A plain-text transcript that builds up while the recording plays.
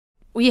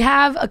we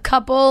have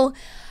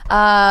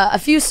a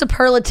few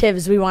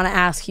superlatives we want to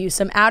ask you.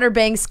 Some Outer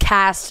Banks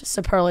cast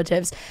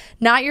superlatives.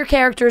 Not your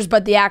characters,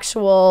 but the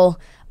actual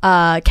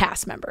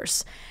cast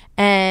members.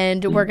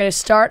 And we're going to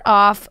start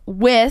off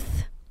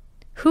with,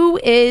 who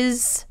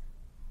is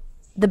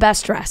the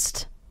best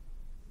dressed?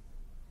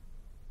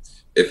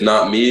 If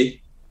not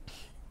me,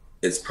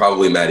 it's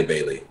probably Maddie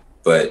Bailey,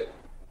 but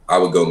I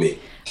would go me.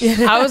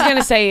 I was going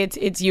to say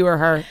it's you or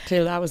her,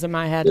 too. That was in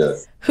my head. Yeah.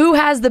 Who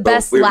has the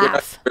best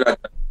laugh? The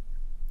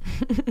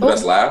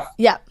best laugh?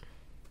 Yeah.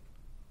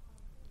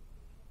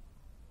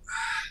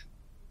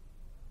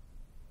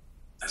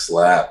 Best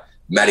laugh.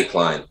 Maddie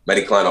Klein.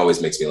 Maddie Klein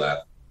always makes me laugh.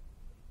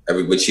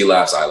 When she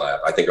laughs, I laugh.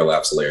 I think her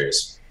laugh's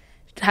hilarious.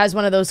 Has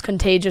one of those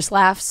contagious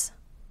laughs.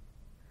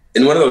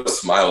 And one of those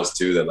smiles,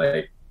 too, that,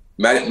 like,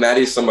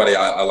 Maddie's somebody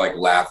I like,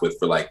 laugh with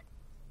for, like,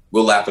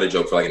 we'll laugh at a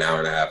joke for, like, an hour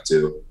and a half,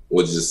 too.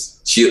 We'll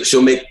just,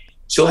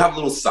 she'll have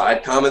little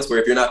side comments where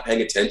if you're not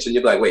paying attention,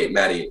 you'll be like, wait,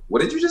 Maddie,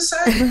 what did you just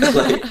say?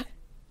 Like,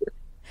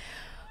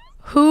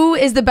 who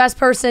is the best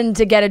person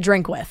to get a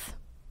drink with?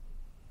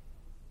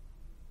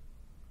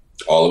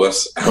 all of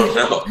us. I don't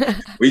know.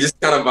 We just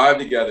kind of vibe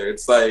together.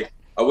 It's like,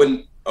 I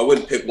wouldn't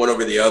pick one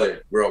over the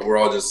other. We're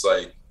all just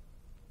like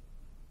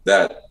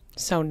that.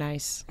 So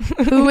nice.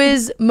 Who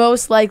is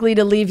most likely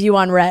to leave you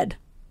on red?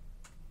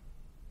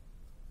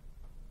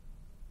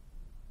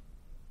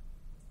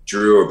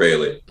 Drew or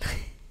Bailey?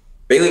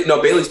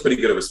 Bailey's pretty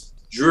good.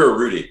 Drew or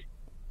Rudy?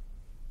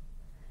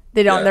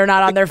 They're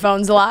not on their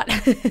phones a lot.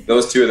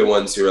 Those two are the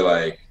ones who are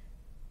like,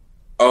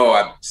 oh,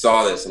 I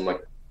saw this. I'm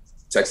like,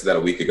 texted that a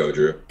week ago,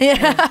 Drew.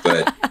 Yeah.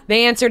 But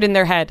they answered in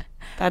their head.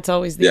 That's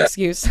always the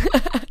excuse.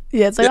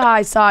 Yeah, it's like, oh,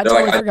 I saw it.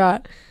 Totally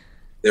forgot.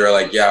 They were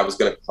like, yeah, I was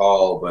going to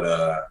call,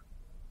 but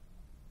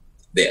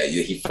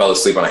he fell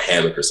asleep on a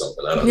hammock or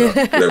something. I don't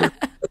know.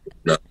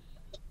 No.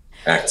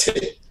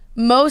 Acting.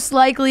 Most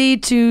likely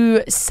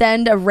to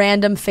send a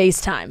random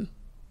FaceTime?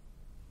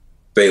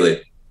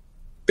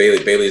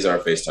 Bailey's our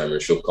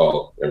FaceTimer. She'll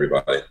call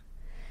everybody.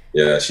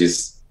 Yeah, she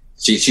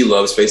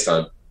loves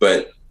FaceTime,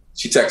 but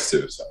she texts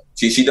too. So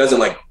she doesn't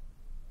like.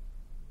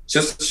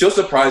 She'll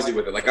surprise you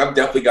with it. Like, I've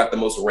definitely got the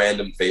most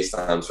random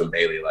FaceTimes from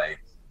Bailey,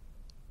 like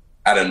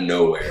out of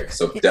nowhere.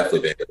 So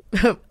definitely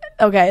Bailey.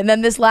 Okay, and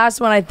then this last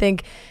one I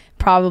think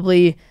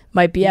probably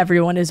might be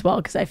everyone as well,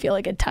 because I feel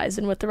like it ties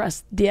in with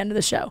the end of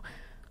the show.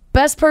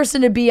 Best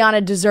person to be on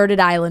a deserted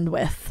island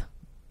with?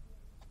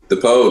 The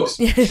Pogues.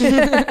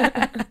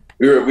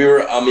 we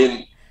were. I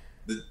mean,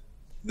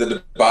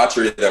 the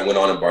debauchery that went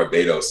on in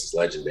Barbados is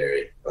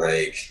legendary.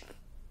 Like,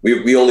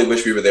 we only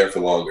wish we were there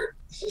for longer.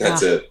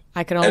 That's it.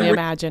 I can only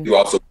imagine. You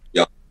also,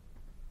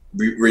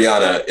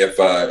 Rihanna,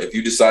 if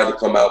you decide to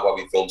come out while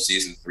we film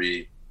season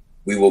 3,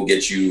 we will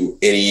get you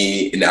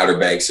in Outer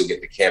Banks. You'll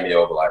get the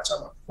cameo of a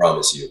lifetime. I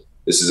promise you.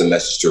 This is a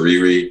message to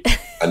Riri.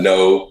 I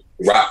know.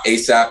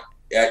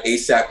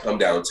 ASAP, come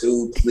down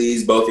too.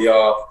 Please, both of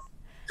y'all,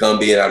 come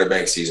be in Outer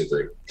Banks season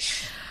 3.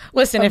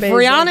 Listen, Amazing. If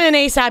Rihanna and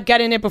ASAP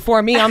get in it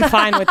before me, I'm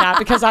fine with that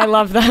because I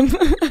love them.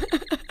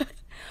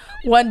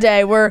 One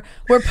day we're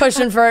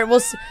pushing for it.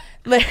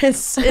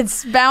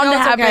 It's bound to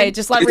happen. Okay.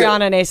 Just let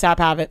Rihanna and ASAP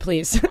have it,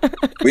 please.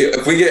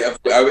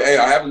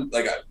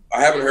 I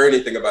haven't heard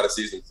anything about a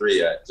season 3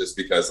 yet, just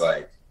because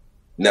like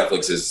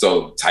Netflix is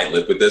so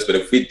tight-lipped with this. But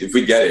if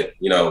we get it,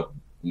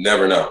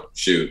 never know.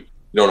 Shoot, you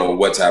don't know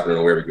what's happening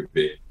or where we could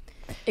be.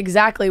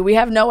 Exactly. We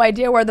have no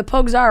idea where the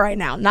Pogues are right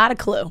now. Not a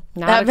clue.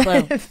 Not a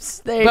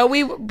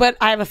clue. But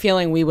I have a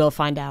feeling we will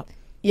find out.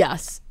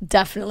 Yes,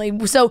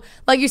 definitely. So,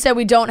 like you said,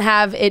 we don't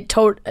have it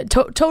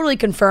totally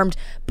confirmed.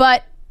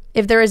 But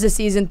if there is a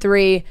season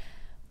 3,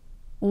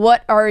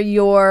 what are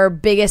your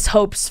biggest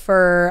hopes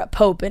for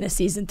Pope in a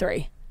season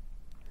 3?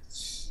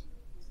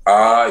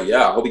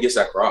 I hope he gets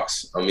that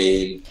cross. I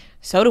mean,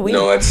 so do we.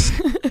 It's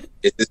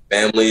his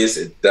family's.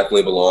 It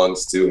definitely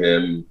belongs to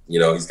him.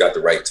 He's got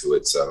the right to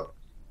it. So,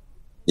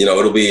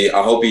 it'll be.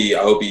 I hope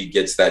he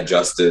gets that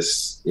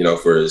justice.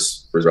 For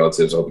his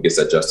relatives. I hope he gets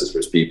that justice for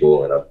his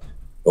people, and I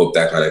hope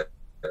that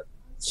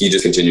he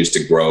just continues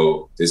to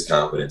grow his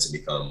confidence and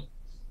become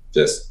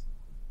just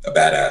a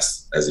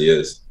badass as he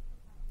is.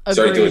 Agreed.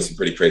 Started doing some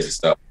pretty crazy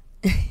stuff.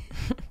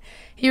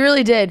 He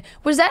really did.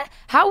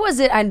 How was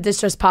it? And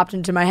this just popped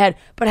into my head.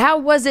 But how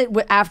was it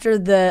after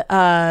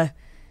the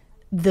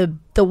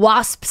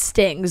wasp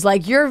stings?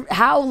 Like,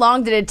 how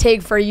long did it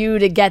take for you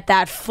to get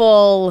that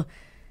full?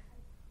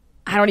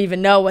 I don't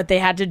even know what they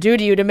had to do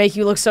to you to make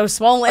you look so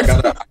swollen.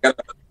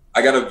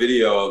 I got a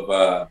video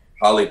of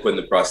Holly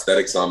putting the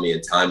prosthetics on me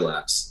in time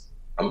lapse.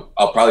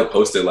 I'll probably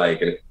post it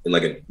like in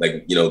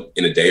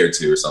a day or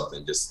two or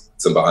something. Just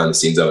some behind the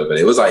scenes of it. But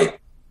it was like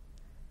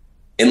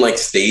in like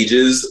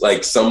stages.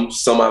 Like some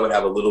I would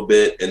have a little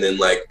bit, and then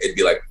like it'd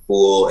be like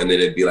full, and then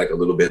it'd be like a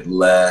little bit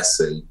less.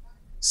 And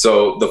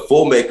so the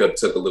full makeup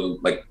took a little,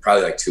 like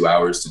probably like 2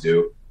 hours to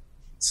do.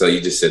 So you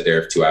just sit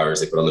there for 2 hours.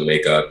 They put on the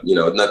makeup.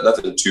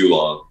 Nothing too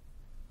long.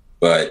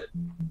 But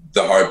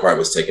the hard part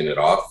was taking it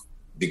off,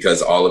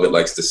 because all of it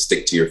likes to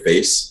stick to your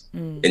face,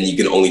 and you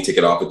can only take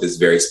it off with this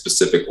very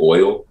specific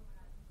oil,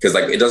 because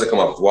like it doesn't come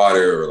off with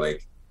water, or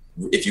like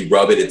if you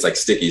rub it, it's like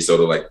sticky, so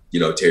it'll like, you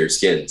know, tear your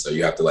skin. So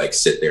you have to like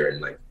sit there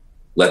and like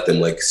let them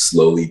like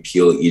slowly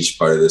peel each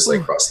part of this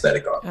like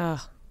prosthetic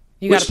off,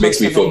 which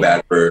makes me feel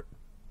bad for.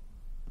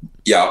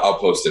 Yeah, I'll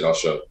post it. I'll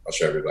show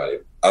everybody.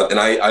 And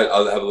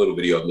I'll have a little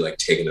video of me like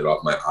taking it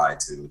off my eye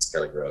too. It's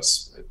kind of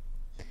gross.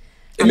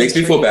 It makes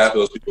me feel bad for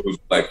those people who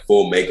like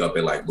full makeup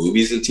in like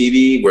movies and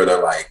TV where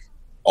they're like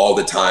all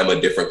the time a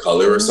different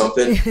color or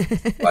something.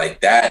 Like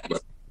that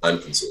must be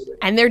time consuming.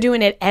 And they're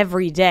doing it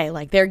every day.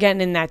 Like they're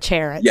getting in that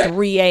chair at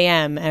 3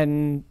 a.m.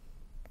 and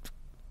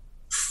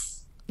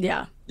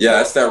yeah. Yeah,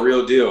 that's that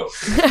real deal.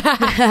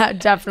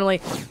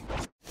 Definitely.